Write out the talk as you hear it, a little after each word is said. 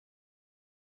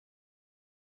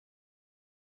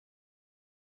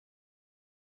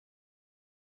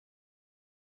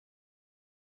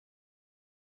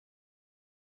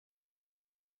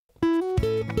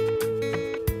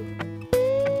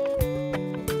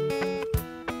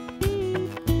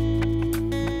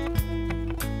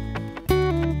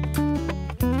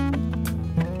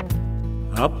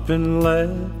Up and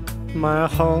left my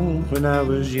home when I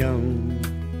was young,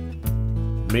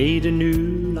 made a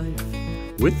new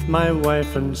life with my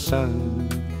wife and son,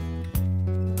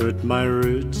 put my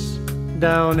roots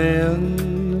down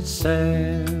in the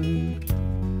sand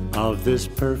of this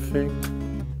perfect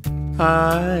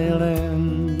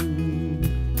island.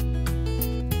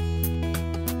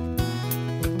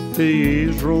 The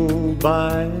years roll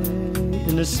by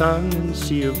in the sun and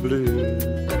sea of blue.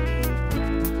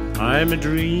 I'm a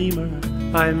dreamer,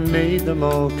 I made them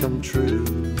all come true.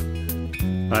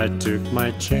 I took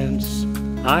my chance,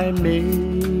 I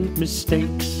made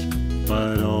mistakes,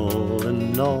 but all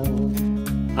in all,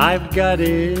 I've got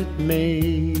it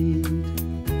made.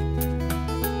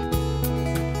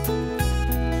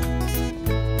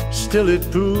 Still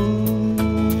it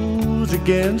pulls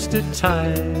against the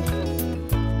tide,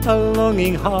 a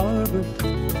longing harbor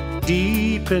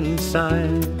deep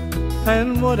inside.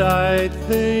 And what I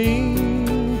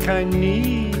think I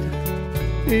need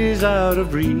is out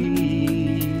of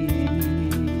reach.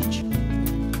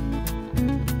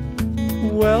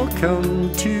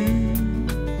 Welcome to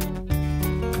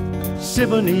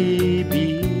SIBONNE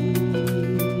Beach.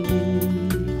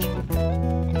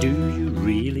 Do you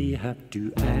really have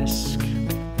to ask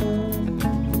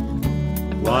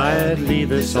why I'd leave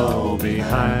this all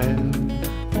behind?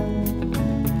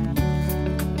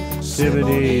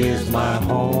 SIBONNE is my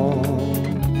home,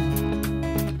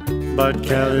 but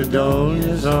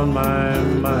Caledonia's on my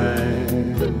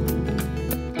mind.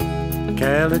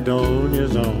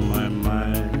 Caledonia's on my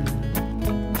mind.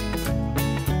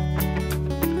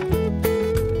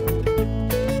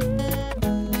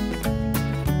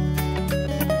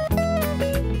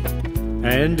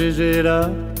 And is it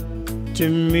up to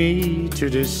me to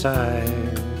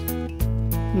decide?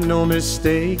 No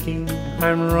mistaking,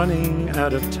 I'm running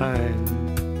out of time.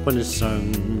 When the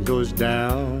sun goes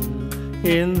down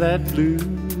in that blue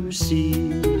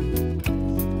sea,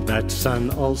 that sun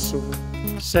also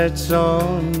sets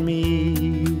on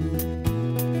me.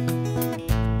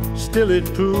 Still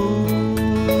it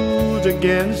pulls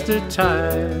against the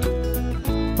tide,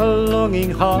 a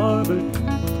longing harbor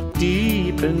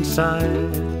deep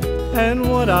inside. And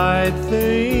what I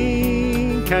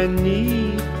think I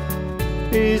need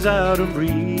is out of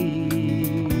reach.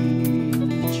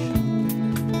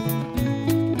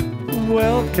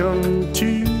 Welcome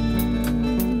to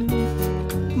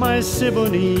my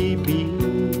SIBONNE Beach.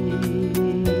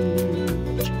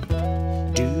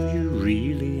 Do you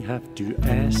really have to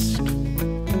ask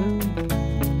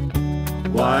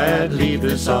why I'd leave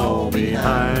this all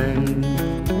behind?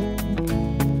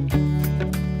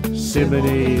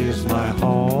 SIBONNE is my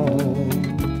home,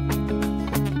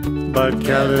 but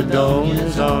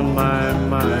Caledonia's on my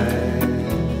mind.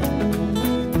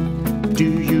 Do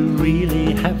you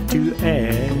really have to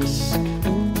ask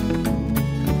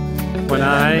when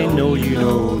I know you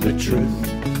know the truth?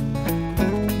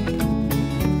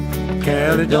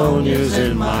 Caledonia's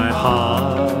in my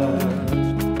heart,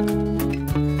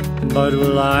 but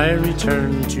will I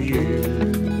return to you?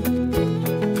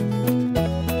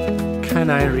 Can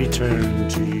I return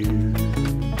to you?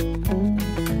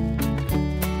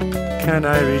 Can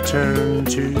I return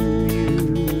to you?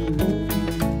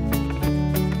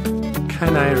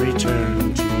 Can I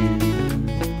return to you?